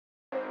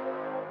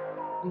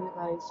Hey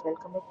guys,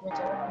 welcome back to my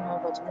channel and now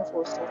watching a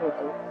 4-star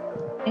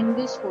hotel. In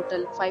this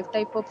hotel, 5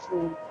 type of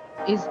room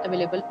is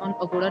available on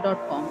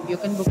agoda.com. You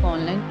can book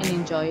online and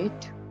enjoy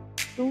it.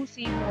 To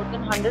see more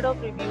than 100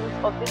 of reviews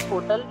of this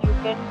hotel, you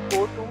can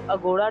go to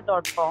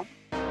agoda.com.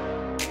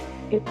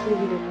 Its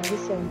review rating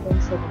is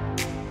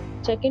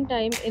 7.7. Check-in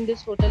time in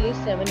this hotel is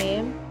 7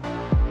 a.m.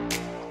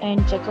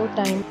 and check-out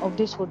time of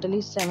this hotel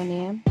is 7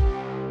 a.m.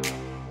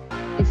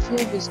 If you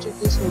have visited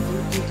this hotel,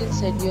 you can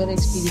send your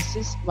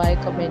experiences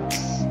via comments.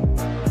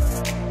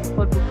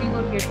 For booking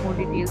or get more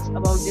details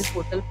about this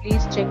hotel,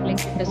 please check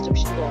link in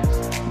description box.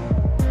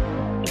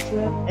 If you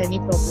have any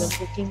problem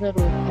booking a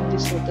room in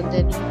this hotel,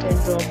 then you can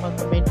drop a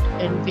comment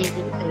and we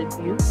will help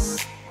you.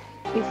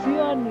 If you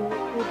are new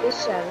to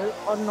this channel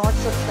or not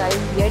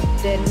subscribed yet,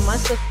 then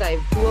must subscribe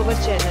to our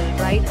channel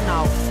right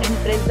now and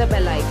press the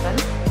bell icon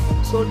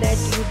so that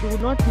you do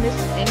not miss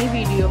any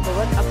video of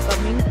our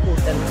upcoming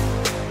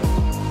hotel.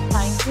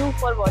 Thank you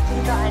for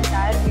watching the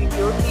entire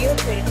video. Dear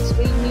friends,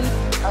 we'll meet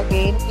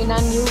again in a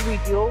new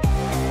video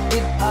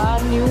with a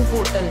new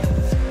hotel.